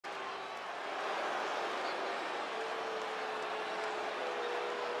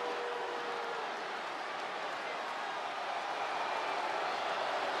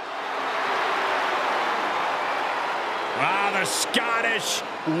the Scottish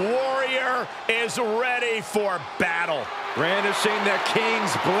Warrior is ready for battle. Brandishing the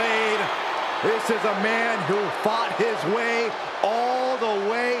King's blade. This is a man who fought his way all the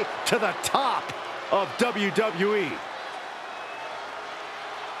way to the top of WWE.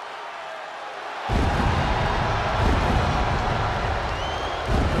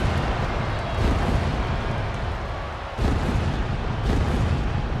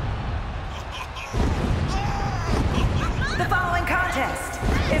 The following contest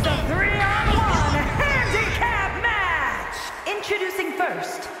is a 3-on-1 handicap match. Introducing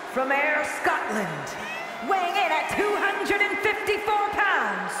first, from Ayr, Scotland, weighing in at 254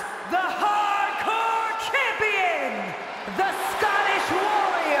 pounds, the Hardcore Champion, the Scottish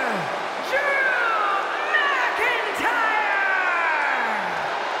Warrior, Drew McIntyre.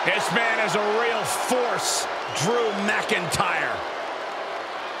 This man is a real force, Drew McIntyre.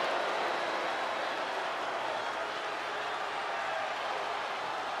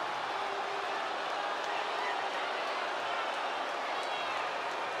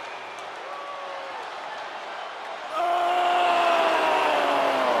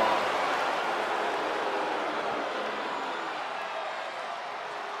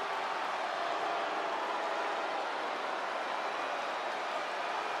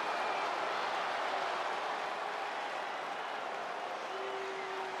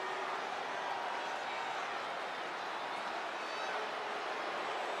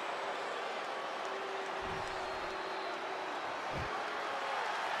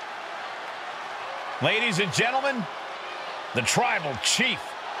 Ladies and gentlemen, the Tribal Chief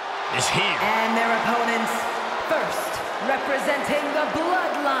is here. And their opponents, first, representing the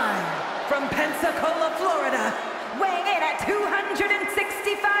Bloodline from Pensacola, Florida, weighing in at 265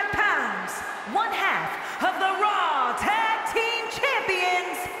 pounds, one half of the Raw Tag Team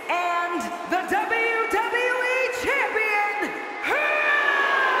Champions and the WWE Champion,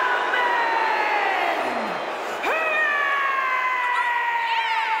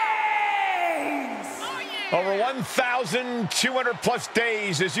 Over 1,200 plus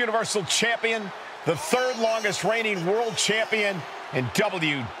days as Universal Champion, the third longest reigning world champion in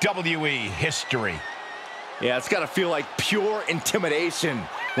WWE history. Yeah, it's got to feel like pure intimidation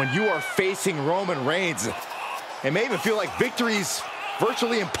when you are facing Roman Reigns. It may even feel like victory's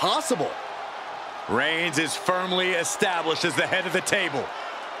virtually impossible. Reigns is firmly established as the head of the table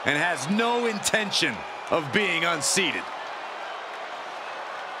and has no intention of being unseated.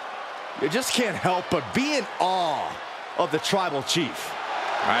 You just can't help but be in awe of the Tribal Chief.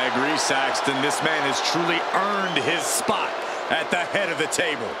 I agree, Saxton. This man has truly earned his spot at the head of the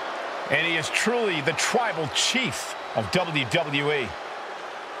table. And he is truly the Tribal Chief of WWE.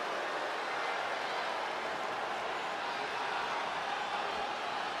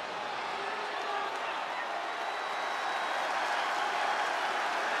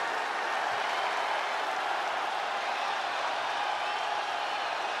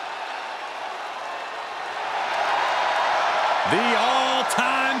 The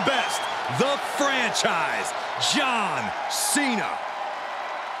all-time best, the franchise, John Cena.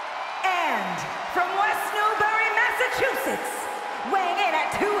 And from West Newbury, Massachusetts, weighing in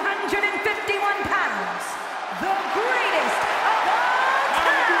at 251 pounds, the greatest of all time,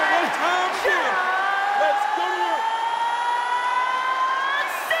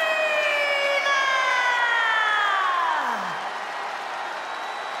 John Cena!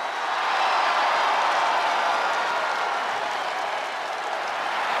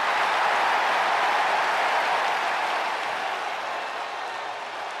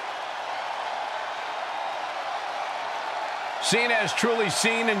 Cena has truly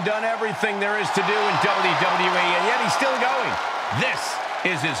seen and done everything there is to do in WWE, and yet he's still going. This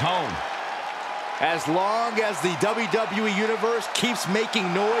is his home. As long as the WWE Universe keeps making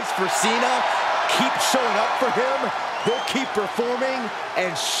noise for Cena, keep showing up for him, he'll keep performing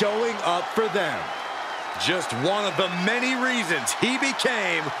and showing up for them. Just one of the many reasons he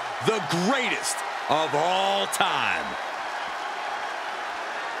became the greatest of all time.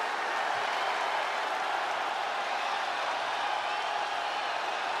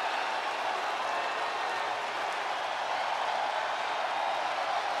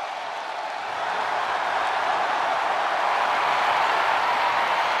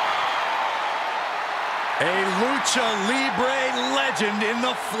 A Lucha Libre legend in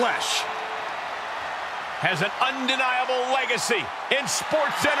the flesh. Has an undeniable legacy in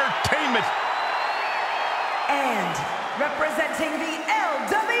sports entertainment. And representing the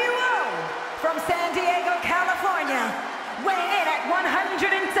LWO from San Diego, California, weighing in at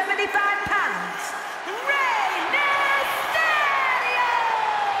 175 pounds, Rey Mysterio!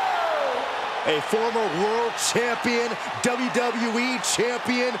 A A former world champion, WWE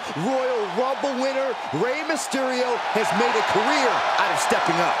champion, Royal Rumble winner, Rey Mysterio has made a career out of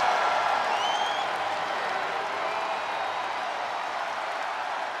stepping up.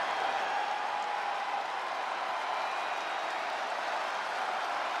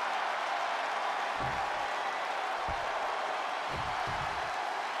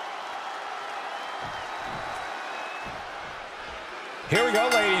 Here we go,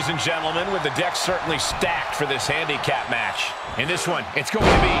 ladies and gentlemen, with the deck certainly stacked for this handicap match. In this one, it's going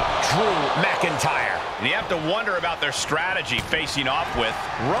to be Drew McIntyre. And you have to wonder about their strategy facing off with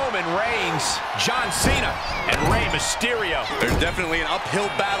Roman Reigns, John Cena, and Rey Mysterio. There's definitely an uphill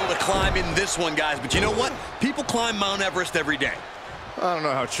battle to climb in this one, guys. But you know what? People climb Mount Everest every day. I don't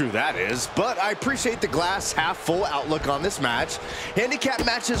know how true that is, but I appreciate the glass half full outlook on this match. Handicap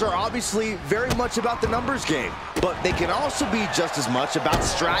matches are obviously very much about the numbers game, but they can also be just as much about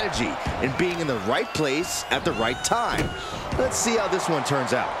strategy and being in the right place at the right time. Let's see how this one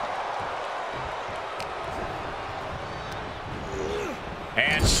turns out.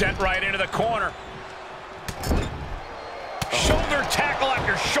 And sent right into the corner. Shoulder tackle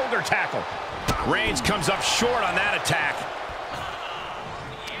after shoulder tackle. Reigns comes up short on that attack.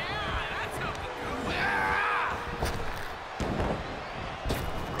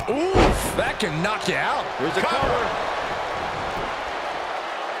 Oof, that can knock you out. Here's a cover.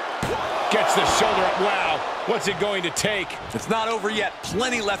 Gets the shoulder up. Wow, what's it going to take? It's not over yet.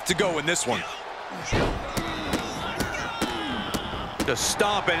 Plenty left to go in this one. Just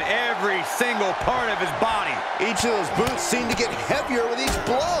stomping every single part of his body. Each of those boots seem to get heavier with each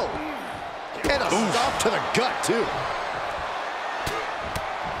blow. And a stomp to the gut, too.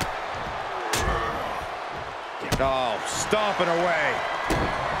 Oh, stomping away.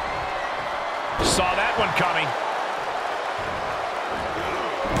 Saw that one coming.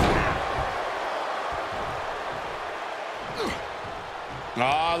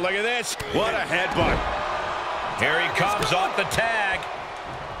 Oh, look at this. What a headbutt. Here he comes off the tag.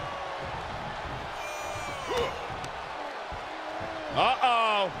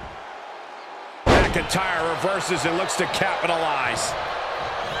 Uh-oh. McIntyre reverses and looks to capitalize.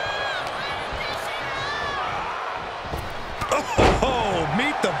 Oh,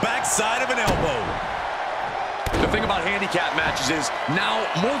 meet the backside of an elbow. The thing about handicap matches is now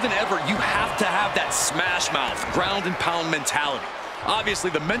more than ever, you have to have that smash mouth, ground and pound mentality.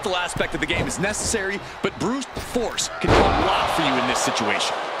 Obviously, the mental aspect of the game is necessary, but brute force can do a lot for you in this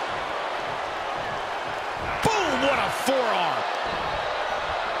situation. Boom, what a forearm.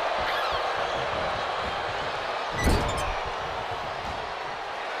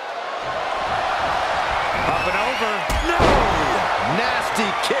 Up and over. No! Nasty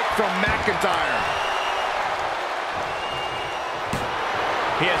kick from McIntyre.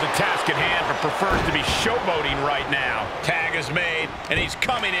 He has a task at hand, but prefers to be showboating right now. Tag is made, and he's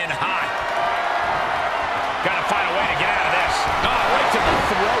coming in hot. Got to find a way to get out of this. Oh, right to the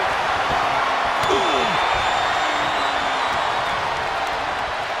throat. Boom.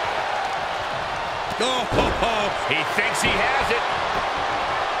 Oh. He thinks he has it.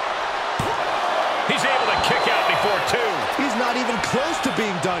 He's able to kick out before two. He's not even close to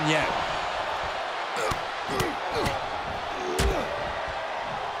being done yet.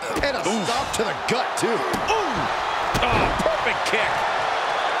 And a stop to the gut, too. Ooh. Oh, perfect kick.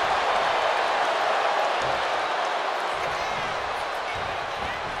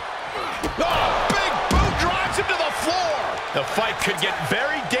 Oh, big boot drives him to the floor. The fight could get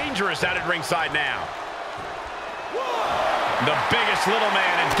very dangerous out at ringside now. The biggest little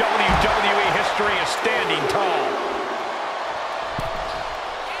man in WWE history is standing tall.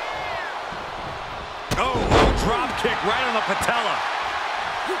 Oh, drop kick right on the patella.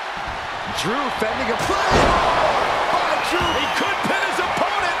 Drew fending a play. Oh, Drew. He could pin his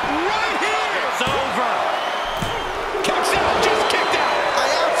opponent right here. It's over. Kicks out, just kicked out. I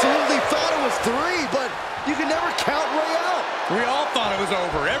absolutely thought it was 3, but you can never count Rey out. We all thought it was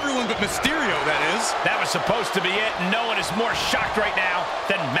over. Everyone but Mysterio, that is. That was supposed to be it. No one is more shocked right now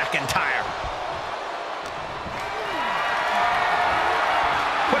than McIntyre.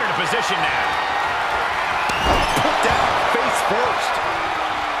 Put her in position now. Put down face first.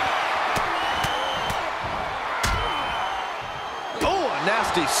 Oh, a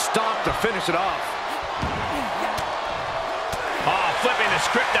nasty stop to finish it off. Oh, flipping the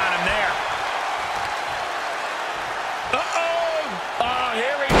script on him there.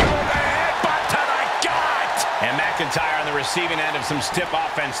 Here we go, the headbutt to the gut! And McIntyre on the receiving end of some stiff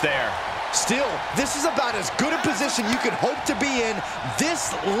offense there. Still, this is about as good a position you could hope to be in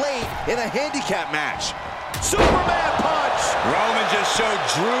this late in a handicap match. Superman punch! Roman just showed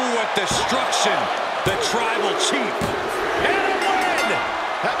Drew what destruction, the tribal chief. And a win!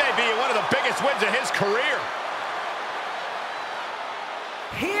 That may be one of the biggest wins of his career.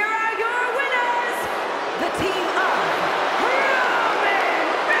 Here are your winners, the team of Roman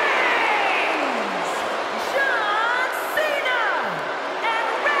Reigns, John Cena, and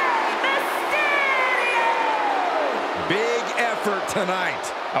Rey Mysterio. Big effort tonight.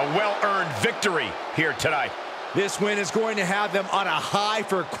 A well-earned victory here tonight. This win is going to have them on a high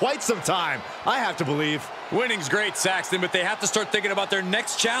for quite some time, I have to believe. Winning's great, Saxton, but they have to start thinking about their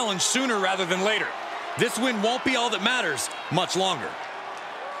next challenge sooner rather than later. This win won't be all that matters much longer.